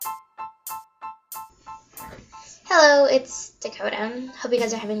Hello, it's Dakota. Hope you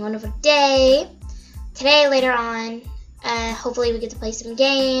guys are having a wonderful day. Today, later on, hopefully we get to play some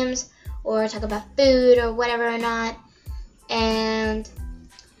games or talk about food or whatever or not. And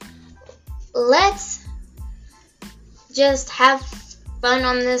let's just have fun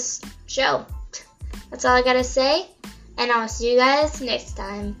on this show. That's all I gotta say. And I'll see you guys next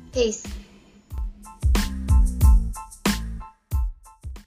time. Peace.